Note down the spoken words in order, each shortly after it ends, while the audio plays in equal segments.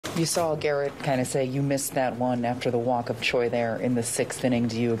You saw Garrett kind of say you missed that one after the walk of Choi there in the 6th inning.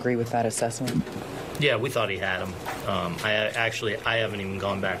 Do you agree with that assessment? Yeah, we thought he had him. I haven't even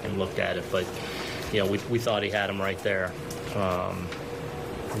gone back and looked at it, but we thought he had him right there.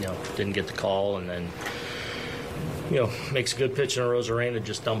 Didn't get the call, and then makes a good pitch in a Rosarena,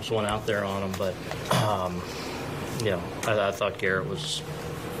 just dumps one out there on him. But I thought Garrett was.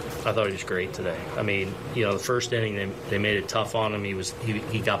 I thought he was great today. I mean, the first inning they made it tough on him.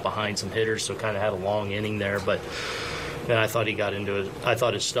 He got behind some hitters, so kind of had a long inning there. But I thought he got into it. I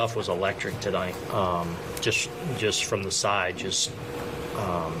thought his stuff was electric tonight. Just from the side,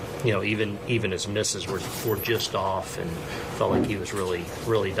 even his misses were just off, and felt like he was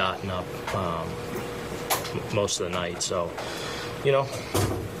really dotting up most of the night. So,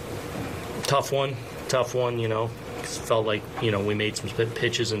 tough one. Felt like we made some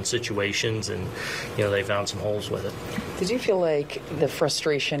pitches and situations, and they found some holes with it. Did you feel like the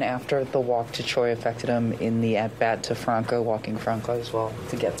frustration after the walk to Choi affected him in the at bat to Franco, walking Franco as well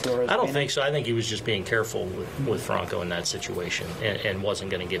to get through? I don't think so. I think he was just being careful with Franco in that situation and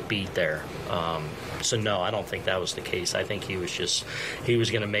wasn't going to get beat there. So no, I don't think that was the case. I think he was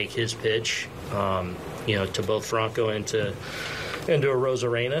going to make his pitch, to both Franco and to a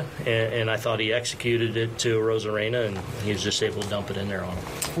Rosarena, and I thought he executed it to a Rosarena, and he was just able to dump it in there on him.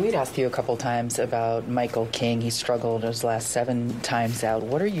 We'd asked you a couple times about Michael King. He struggled his last 7 times out.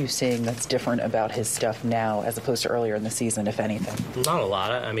 What are you seeing that's different about his stuff now as opposed to earlier in the season, if anything? Not a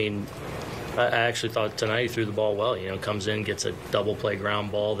lot. I mean, I actually thought tonight he threw the ball well. Comes in, gets a double play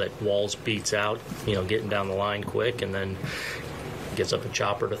ground ball that Walls beats out, getting down the line quick, and then gets up a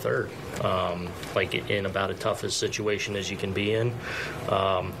chopper to third, like in about as tough a situation as you can be in.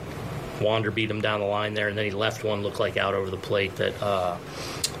 Wander beat him down the line there, and then he left one looked like out over the plate that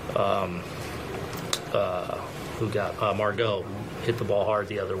Margot hit the ball hard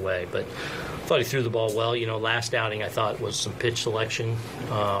the other way. But I thought he threw the ball well. Last outing I thought was some pitch selection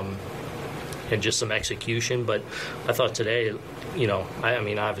and just some execution. But I thought today, I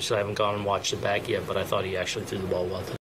mean, obviously I haven't gone and watched it back yet, but I thought he actually threw the ball well today.